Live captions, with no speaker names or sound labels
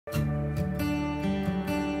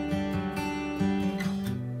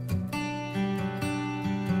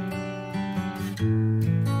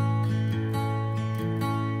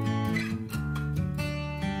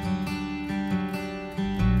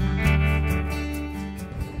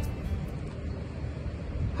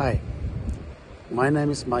Hi, my name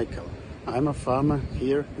is Michael. I'm a farmer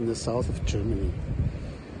here in the south of Germany.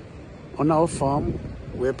 On our farm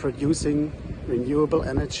we're producing renewable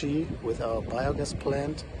energy with our biogas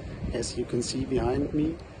plant, as you can see behind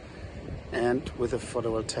me, and with a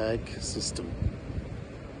photovoltaic system.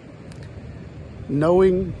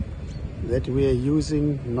 Knowing that we are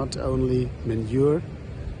using not only manure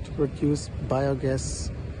to produce biogas,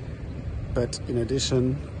 but in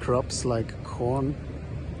addition crops like corn,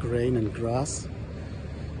 grain and grass,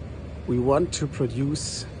 we want to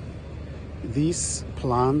produce these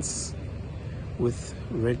plants with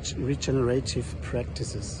regenerative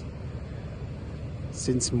practices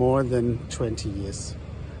since more than 20 years,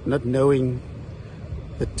 not knowing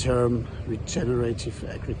the term regenerative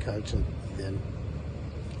agriculture then.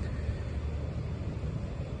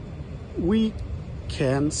 We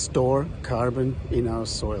can store carbon in our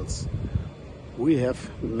soils. We have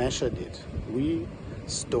measured it. We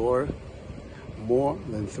store more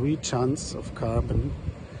than 3 tons of carbon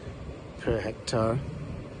per hectare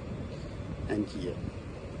and year.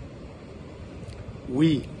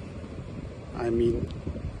 We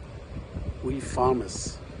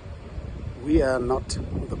farmers, we are not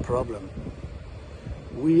the problem.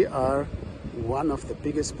 We are one of the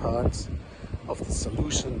biggest parts of the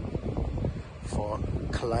solution for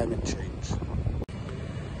climate change.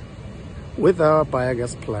 With our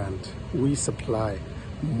biogas plant, we supply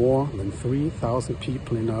more than 3,000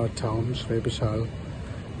 people in our town, Reber,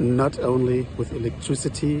 not only with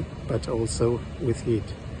electricity, but also with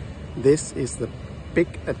heat. This is the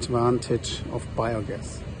big advantage of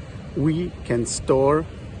biogas. We can store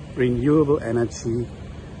renewable energy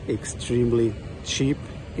extremely cheap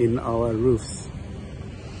in our roofs.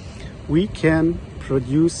 We can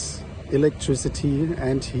produce electricity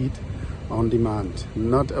and heat on demand,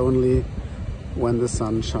 not only when the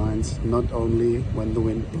sun shines, not only when the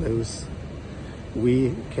wind blows.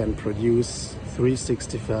 We can produce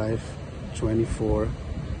 365,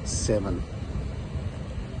 24/7.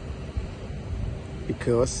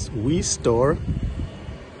 Because we store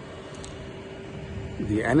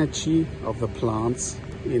the energy of the plants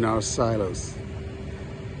in our silos.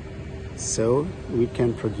 So we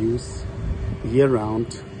can produce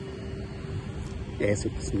year-round as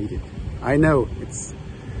it is needed. I know it's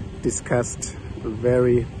discussed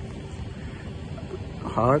very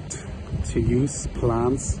hard to use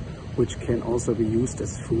plants which can also be used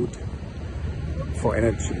as food for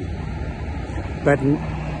energy. But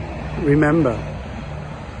remember,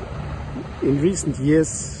 in recent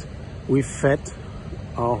years we fed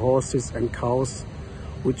our horses and cows,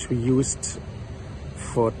 which we used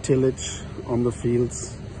for tillage on the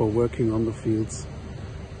fields, for working on the fields.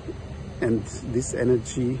 And this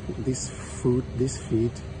energy, this food, this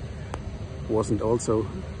feed wasn't also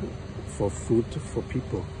for food for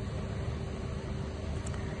people.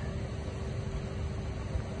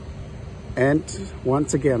 And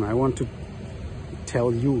once again, I want to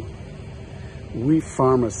tell you, we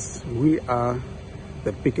farmers, we are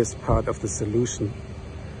the biggest part of the solution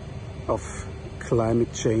of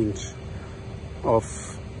climate change,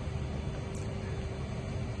 of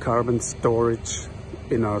carbon storage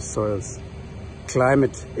in our soils.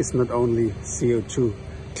 Climate is not only CO2.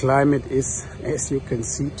 Climate is, as you can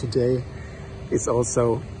see today, is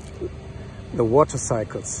also the water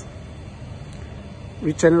cycles.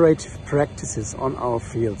 Regenerative practices on our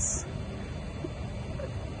fields,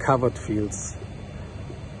 covered fields,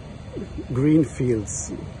 green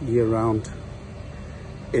fields year-round,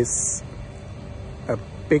 is a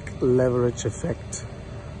big leverage effect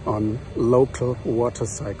on local water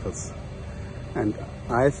cycles. And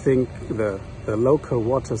I think the local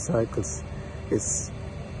water cycles is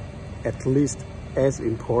at least as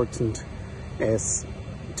important as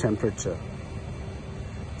temperature.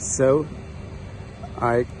 So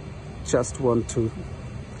I just want to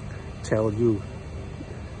tell you,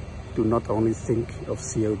 do not only think of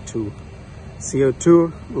CO2.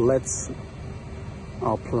 CO2 lets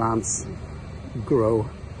our plants grow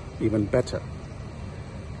even better,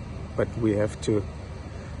 but we have to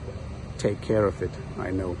take care of it, I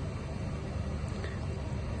know.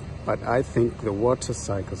 But I think the water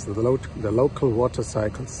cycles, the local water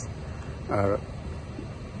cycles are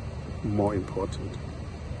more important.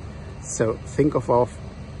 So think of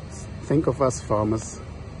us farmers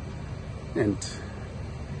and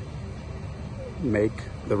make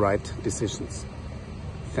the right decisions.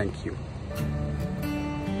 Thank you.